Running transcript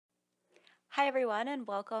Hi everyone and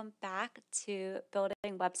welcome back to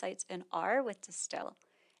Building Websites in R with Distill.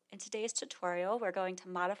 In today's tutorial, we're going to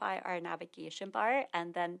modify our navigation bar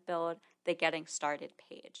and then build the Getting Started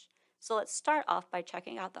page. So let's start off by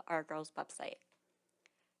checking out the R Girls website.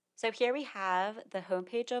 So here we have the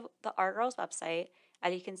homepage of the R Girls website.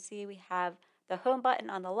 As you can see, we have the home button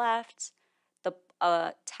on the left,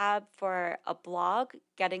 the tab for a blog,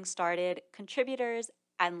 Getting Started, contributors,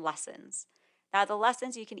 and lessons. Now the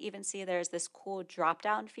lessons, you can even see there's this cool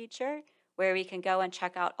drop-down feature where we can go and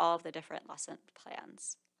check out all of the different lesson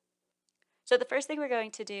plans. So the first thing we're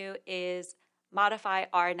going to do is modify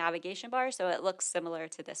our navigation bar so it looks similar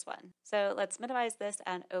to this one. So let's minimize this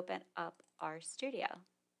and open up our studio.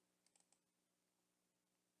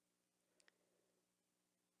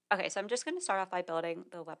 Okay, so I'm just going to start off by building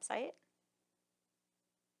the website.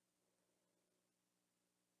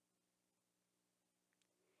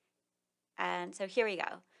 And so here we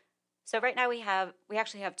go. So right now we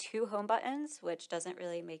actually have two home buttons, which doesn't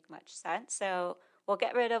really make much sense. So we'll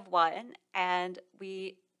get rid of one, and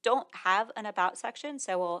we don't have an about section,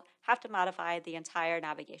 so we'll have to modify the entire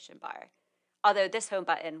navigation bar, although this home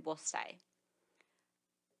button will stay.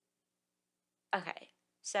 Okay,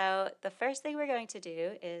 so the first thing we're going to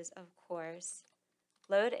do is, of course,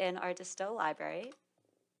 load in our Distill library.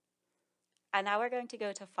 And now we're going to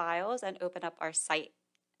go to Files and open up our site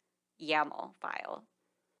YAML file.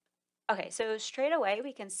 Okay, so straight away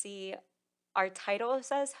we can see our title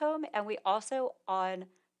says home, and we also, on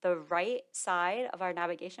the right side of our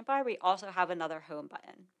navigation bar, we also have another home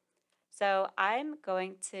button. So I'm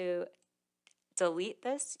going to delete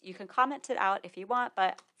this. You can comment it out if you want,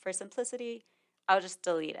 but for simplicity, I'll just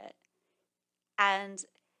delete it. And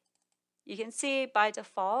you can see by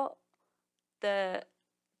default, the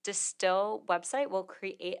Distill website will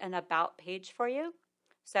create an about page for you.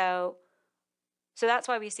 So that's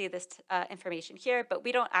why we see this information here, but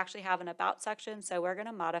we don't actually have an about section, so we're going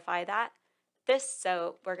to modify that.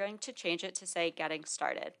 So we're going to change it to say Getting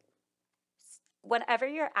Started. Whenever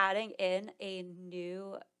you're adding in a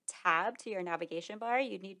new tab to your navigation bar,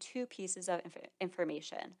 you need two pieces of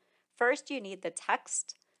information. First, you need the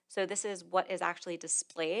text. So this is what is actually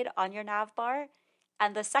displayed on your nav bar.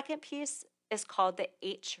 And the second piece is called the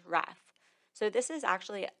href. So this is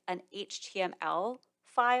actually an HTML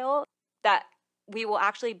file that we will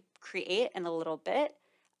actually create in a little bit.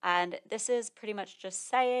 And this is pretty much just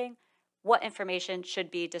saying what information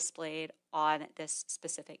should be displayed on this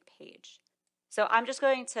specific page. So I'm just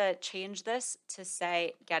going to change this to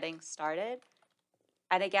say Getting Started.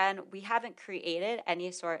 And again, we haven't created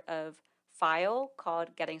any sort of file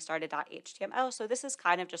called gettingstarted.html, so this is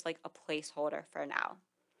kind of just like a placeholder for now.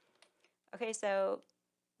 Okay, so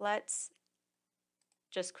let's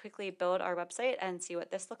just quickly build our website and see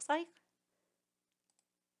what this looks like.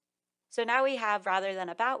 So now we have, rather than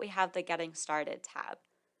about, we have the Getting Started tab.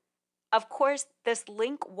 Of course, this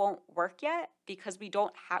link won't work yet because we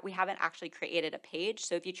haven't actually created a page.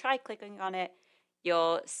 So if you try clicking on it,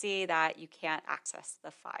 you'll see that you can't access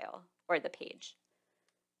the file or the page.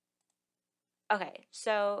 Okay,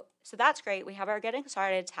 so that's great. We have our Getting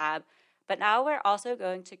Started tab, but now we're also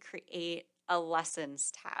going to create a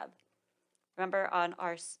Lessons tab. Remember, on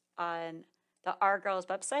the R Girls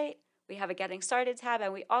website, we have a Getting Started tab,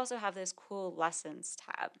 and we also have this cool Lessons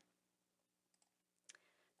tab.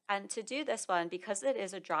 And to do this one, because it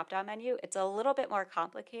is a drop-down menu, it's a little bit more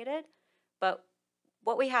complicated, but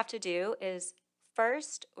what we have to do is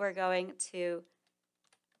first we're going to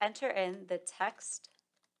enter in the text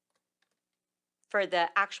for the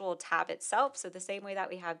actual tab itself. So the same way that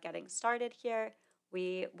we have Getting Started here,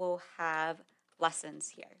 we will have Lessons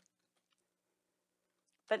here.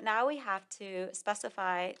 But now we have to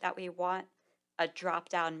specify that we want a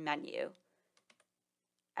drop-down menu.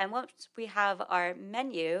 And once we have our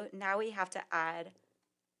menu, now we have to add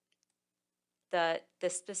the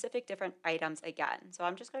specific different items again. So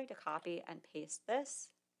I'm just going to copy and paste this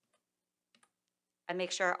and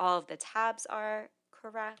make sure all of the tabs are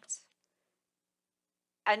correct.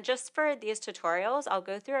 And just for these tutorials, I'll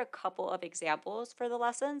go through a couple of examples for the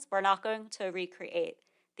lessons. We're not going to recreate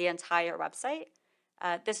the entire website.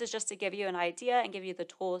 This is just to give you an idea and give you the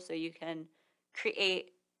tools so you can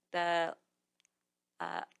create the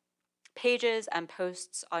pages and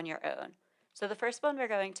posts on your own. So the first one we're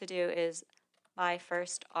going to do is my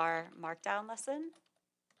first R Markdown lesson.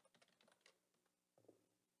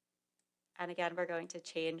 And again, we're going to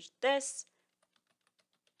change this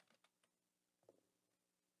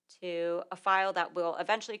to a file that we'll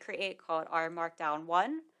eventually create called R Markdown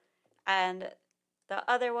 1. And the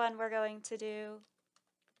other one we're going to do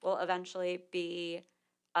will eventually be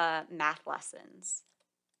math lessons.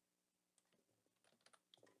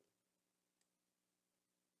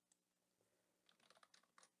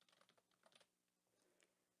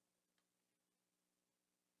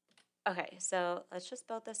 Okay, so let's just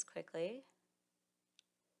build this quickly.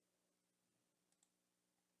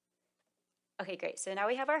 Okay, great. So now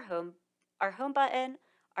we have our home button,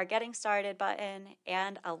 our getting started button,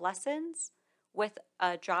 and a lessons with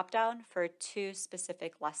a dropdown for 2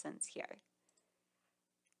 specific lessons here.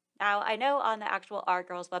 Now, I know on the actual Our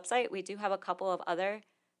Girls website, we do have a couple of other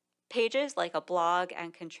pages like a blog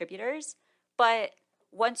and contributors, but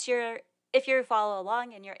if you follow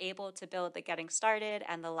along and you're able to build the getting started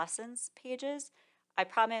and the lessons pages, I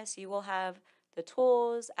promise you will have the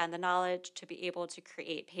tools and the knowledge to be able to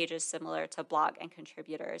create pages similar to blog and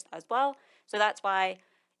contributors as well. So that's why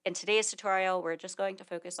in today's tutorial, we're just going to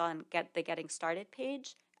focus on the getting started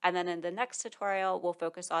page. And then in the next tutorial, we'll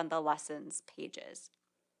focus on the lessons pages.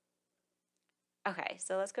 Okay,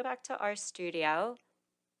 so let's go back to our studio.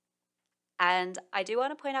 And I do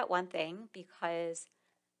want to point out one thing because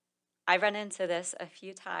I run into this a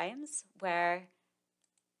few times where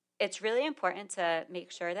it's really important to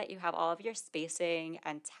make sure that you have all of your spacing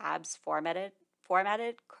and tabs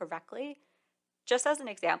formatted correctly. Just as an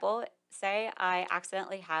example, say I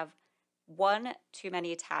accidentally have one too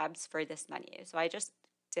many tabs for this menu. So I just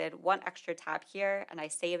did one extra tab here and I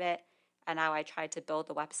save it, and now I tried to build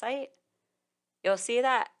the website. You'll see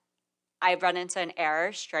that I run into an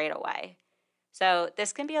error straight away. So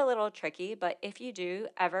this can be a little tricky, but if you do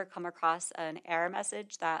ever come across an error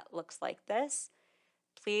message that looks like this,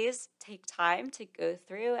 please take time to go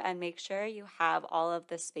through and make sure you have all of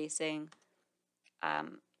the spacing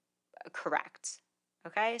correct.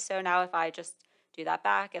 Okay, so now if I just do that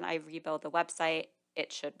back and I rebuild the website,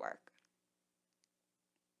 it should work.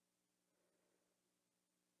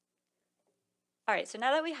 All right, so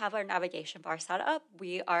now that we have our navigation bar set up,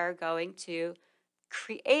 we are going to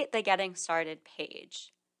create the getting started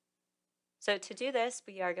page. So to do this,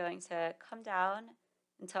 we are going to come down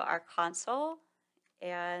into our console,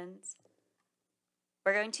 and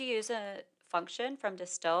we're going to use a function from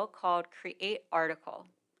Distill called create article.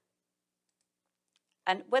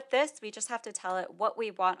 And with this, we just have to tell it what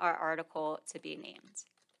we want our article to be named.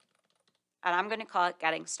 And I'm going to call it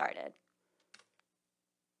getting started.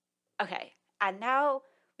 Okay, and now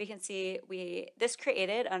we can see this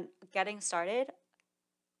created a getting started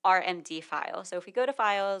RMD file. So if we go to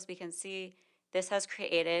files, we can see this has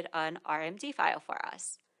created an RMD file for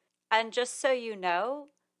us. And just so you know,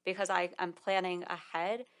 because I'm planning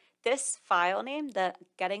ahead, this file name, the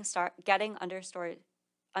getting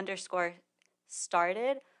underscore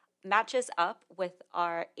started, matches up with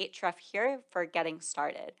our href here for getting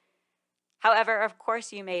started. However, of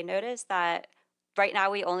course, you may notice that right now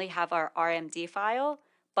we only have our RMD file,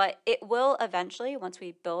 but it will eventually, once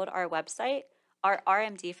we build our website, our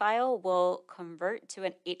RMD file will convert to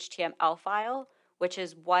an HTML file, which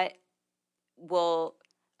is what will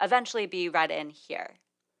eventually be read in here.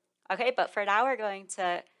 Okay, but for now we're going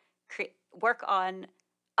to work on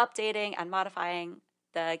updating and modifying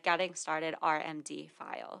the getting started RMD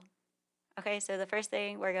file. Okay, so the first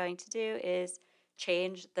thing we're going to do is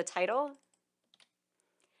change the title.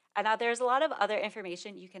 And now there's a lot of other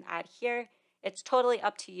information you can add here. It's totally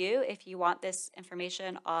up to you if you want this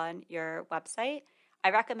information on your website.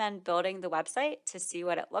 I recommend building the website to see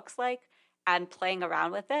what it looks like and playing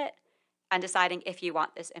around with it and deciding if you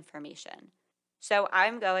want this information. So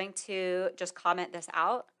I'm going to just comment this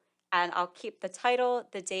out, and I'll keep the title,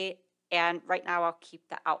 the date, and right now I'll keep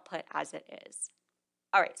the output as it is.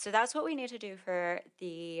 All right, so that's what we need to do for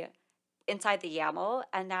the inside the YAML.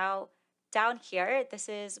 And now down here, this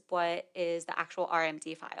is what is the actual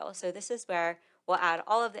RMD file. So this is where we'll add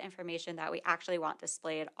all of the information that we actually want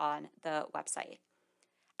displayed on the website.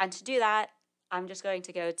 And to do that, I'm just going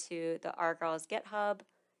to go to the Our Girls GitHub,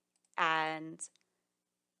 and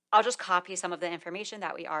I'll just copy some of the information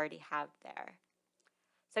that we already have there.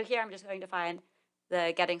 So here I'm just going to find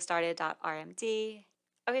the getting started.rmd.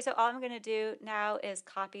 Okay, so all I'm going to do now is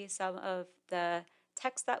copy some of the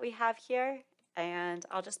text that we have here, and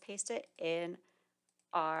I'll just paste it in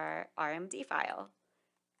our RMD file.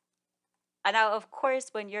 And now, of course,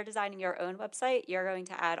 when you're designing your own website, you're going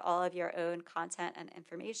to add all of your own content and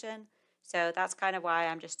information. So that's kind of why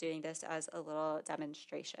I'm just doing this as a little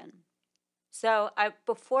demonstration. So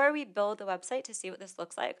before we build the website to see what this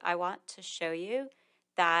looks like, I want to show you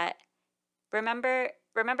that, remember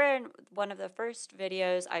in one of the first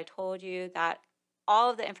videos, I told you that all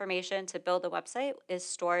of the information to build the website is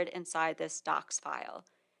stored inside this docs file.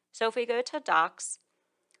 So if we go to docs,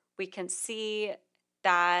 we can see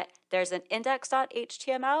that there's an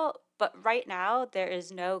index.html, but right now there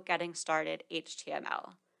is no getting started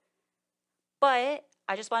HTML. But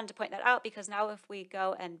I just wanted to point that out because now if we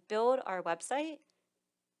go and build our website,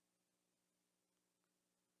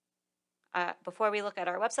 before we look at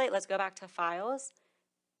our website, let's go back to files.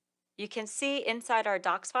 You can see inside our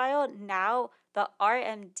docs file now the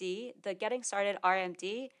RMD, the getting started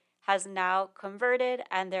RMD, has now converted,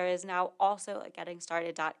 and there is now also a getting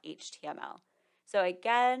started.html. So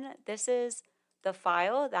again, this is the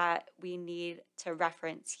file that we need to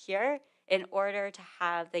reference here in order to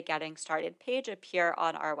have the getting started page appear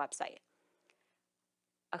on our website.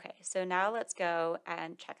 Okay, so now let's go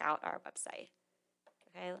and check out our website.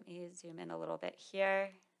 Okay, let me zoom in a little bit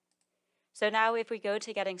here. So now if we go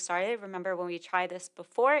to getting started, remember when we tried this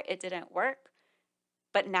before, it didn't work,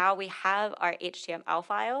 but now we have our HTML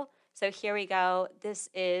file. So here we go. This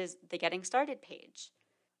is the getting started page.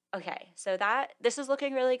 Okay, so this is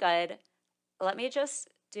looking really good. Let me just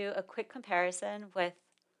do a quick comparison with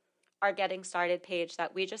our getting started page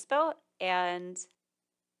that we just built and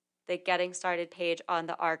the getting started page on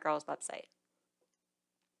the R Girls website.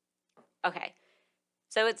 Okay,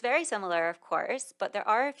 so it's very similar, of course, but there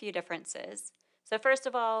are a few differences. So first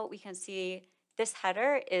of all, we can see this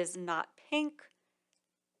header is not pink.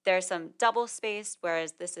 There's some double spaced,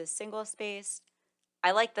 whereas this is single spaced.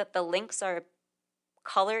 I like that the links are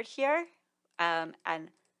colored here, and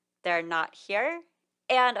they're not here.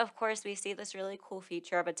 And of course, we see this really cool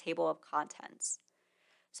feature of a table of contents.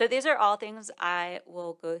 So these are all things I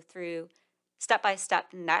will go through step by step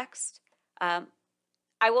next.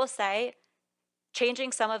 I will say,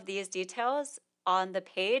 changing some of these details on the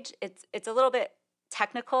page, it's a little bit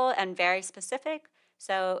technical and very specific.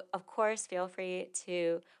 So of course, feel free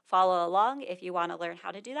to follow along if you want to learn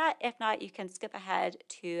how to do that. If not, you can skip ahead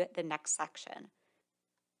to the next section.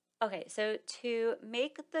 Okay, so to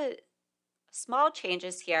make the small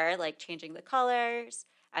changes here, like changing the colors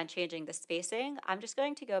and changing the spacing, I'm just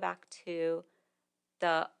going to go back to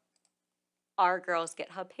the R Girls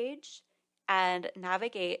GitHub page and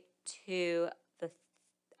navigate to the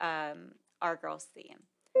R Girls theme.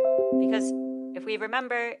 Because if we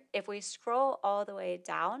remember, if we scroll all the way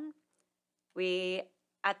down, we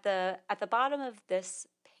at the bottom of this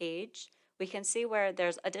page, we can see where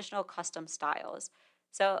there's additional custom styles.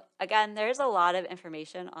 So again, there's a lot of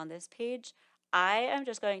information on this page. I am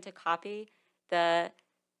just going to copy the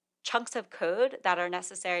chunks of code that are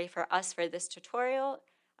necessary for us for this tutorial.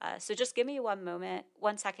 So just give me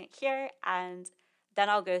one second here, and then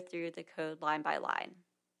I'll go through the code line by line.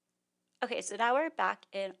 Okay, so now we're back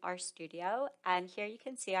in our studio, and here you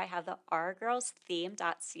can see I have the rgirls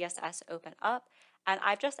theme.css open up, and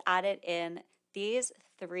I've just added in these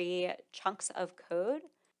 3 chunks of code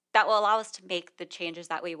that will allow us to make the changes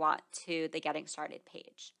that we want to the getting started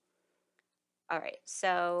page. All right,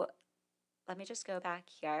 so let me just go back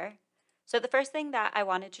here. So the first thing that I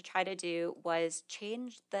wanted to try to do was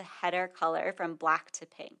change the header color from black to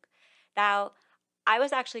pink. Now, I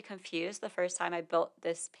was actually confused the first time I built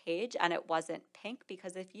this page and it wasn't pink,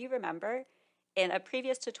 because if you remember, in a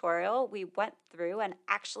previous tutorial, we went through and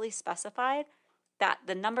actually specified that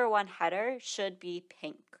the #1 header should be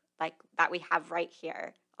pink, like that we have right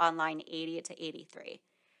here on line 80 to 83.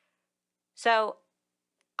 So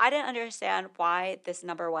I didn't understand why this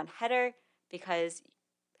 #1 header, because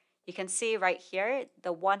you can see right here,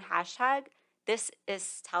 the one hashtag, this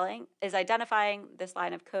is identifying this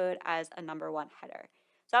line of code as a #1 header.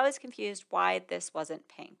 So I was confused why this wasn't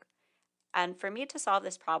pink. And for me to solve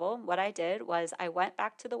this problem, what I did was I went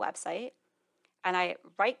back to the website and I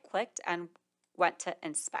right-clicked and went to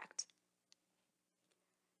inspect.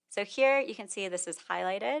 So here you can see this is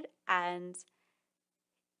highlighted, and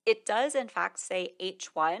it does in fact say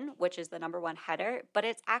H1, which is the #1 header, but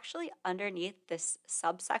it's actually underneath this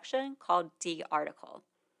subsection called D article.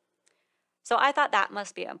 So I thought that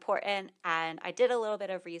must be important, and I did a little bit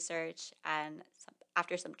of research, and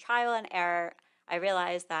after some trial and error, I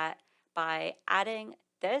realized that by adding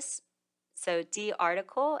this, so D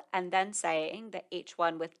article, and then saying the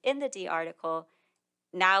H1 within the D article,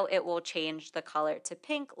 now it will change the color to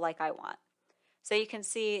pink like I want. So you can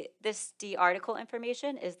see this D article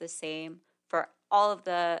information is the same for all of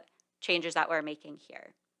the changes that we're making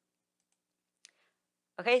here.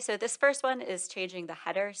 Okay, so this first one is changing the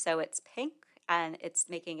header so it's pink, and it's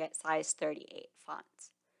making it size 38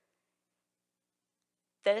 font.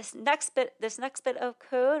 This next bit of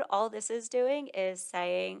code, all this is doing is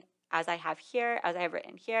saying, as I have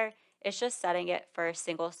written here, it's just setting it for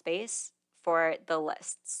single space for the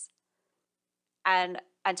lists. And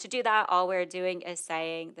to do that, all we're doing is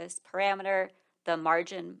saying this parameter, the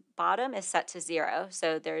margin bottom, is set to 0.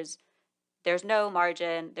 So there's no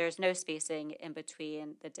margin, there's no spacing in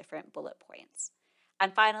between the different bullet points.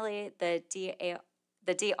 And finally, the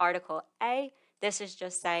D article A, this is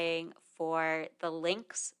just saying for the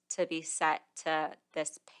links to be set to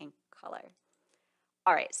this pink color.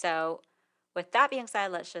 All right, so with that being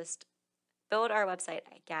said, let's just build our website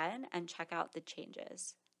again and check out the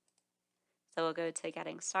changes. So we'll go to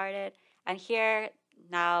getting started. And here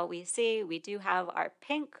now we see we do have our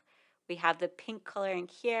pink. We have the pink coloring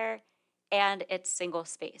here, and it's single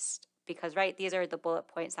spaced because, right, these are the bullet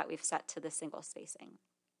points that we've set to the single spacing.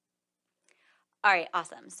 All right,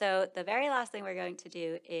 awesome. So the very last thing we're going to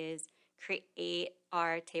do is create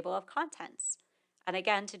our table of contents. And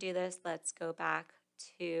again, to do this, let's go back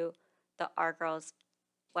to the R Girls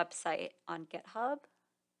website on GitHub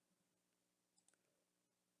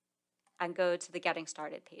and go to the Getting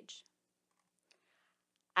Started page.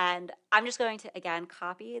 And I'm just going to, again,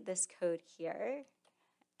 copy this code here,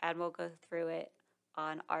 and we'll go through it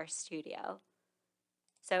on RStudio.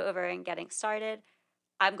 So over in Getting Started,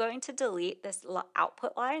 I'm going to delete this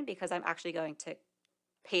output line because I'm actually going to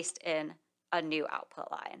paste in a new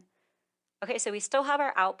output line. Okay, so we still have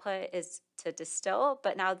our output is to distill,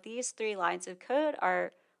 but now these 3 lines of code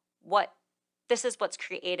are this is what's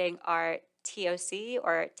creating our TOC,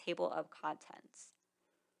 or table of contents.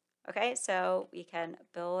 Okay, so we can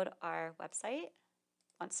build our website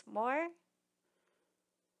once more.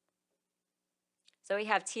 So we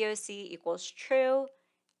have TOC equals true,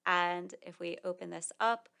 and if we open this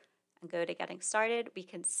up and go to getting started, we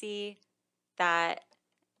can see that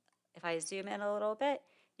if I zoom in a little bit,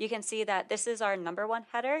 you can see that this is our number 1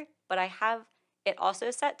 header, but I have it also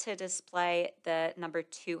set to display the number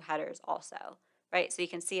 2 headers also, right? So you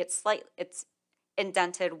can see it's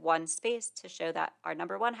indented 1 space to show that our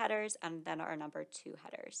number 1 headers and then our number 2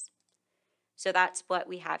 headers. So that's what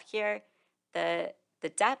we have here. The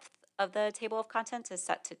depth of the table of contents is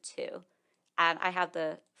set to 2, and I have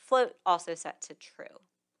the float also set to true.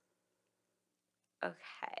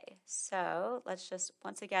 Okay, so let's just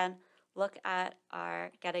once again look at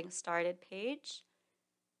our getting started page.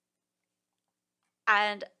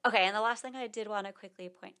 And okay, and the last thing I did want to quickly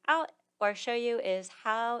point out or show you is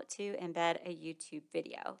how to embed a YouTube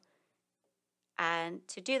video. And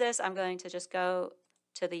to do this, I'm going to just go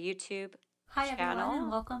to the YouTube channel. Hi everyone,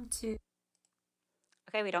 and welcome to...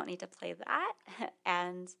 Okay, we don't need to play that.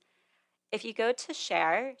 And if you go to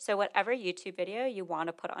share, so whatever YouTube video you want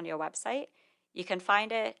to put on your website, you can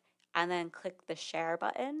find it and then click the share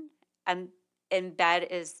button, and embed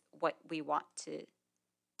is what we want to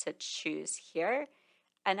choose here.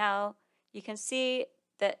 And now you can see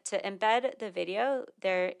that to embed the video,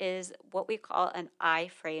 there is what we call an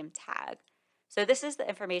iframe tag. So this is the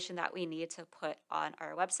information that we need to put on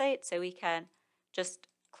our website. So we can just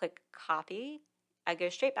click copy and go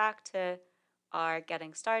straight back to our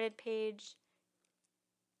getting started page.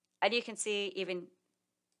 And you can see even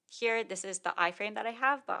here, this is the iframe that I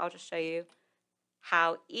have, but I'll just show you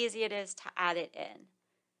how easy it is to add it in.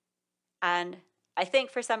 And I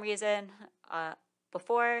think for some reason,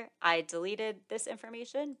 before I deleted this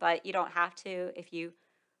information, but you don't have to. If you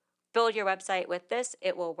build your website with this,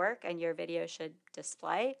 it will work and your video should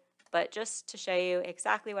display. But just to show you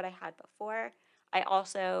exactly what I had before, I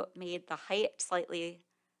also made the height slightly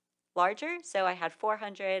larger. So I had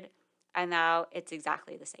 400 and now it's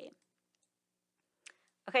exactly the same.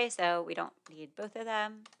 Okay, so we don't need both of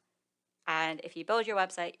them. And if you build your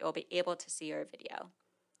website, you'll be able to see your video.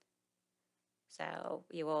 So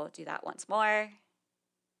we will do that once more.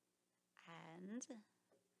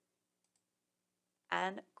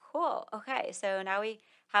 And cool. Okay, so now we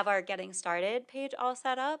have our getting started page all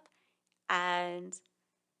set up. And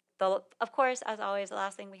of course, as always, the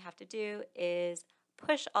last thing we have to do is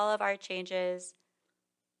push all of our changes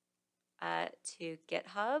to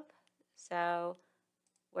GitHub. So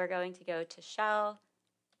we're going to go to shell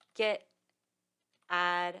git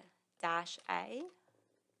add -a.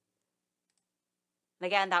 And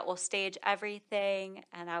again, that will stage everything,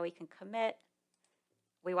 and now we can commit.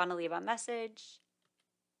 We want to leave a message.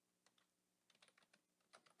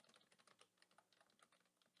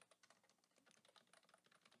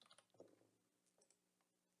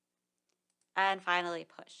 And finally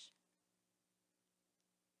push.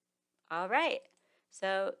 All right,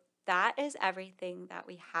 so that is everything that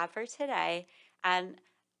we have for today. And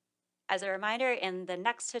as a reminder, in the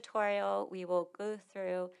next tutorial, we will go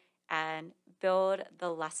through and build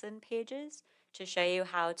the lesson pages to show you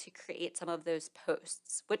how to create some of those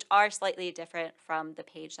posts, which are slightly different from the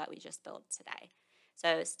page that we just built today.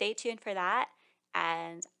 So stay tuned for that,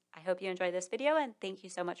 and I hope you enjoyed this video, and thank you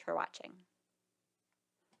so much for watching.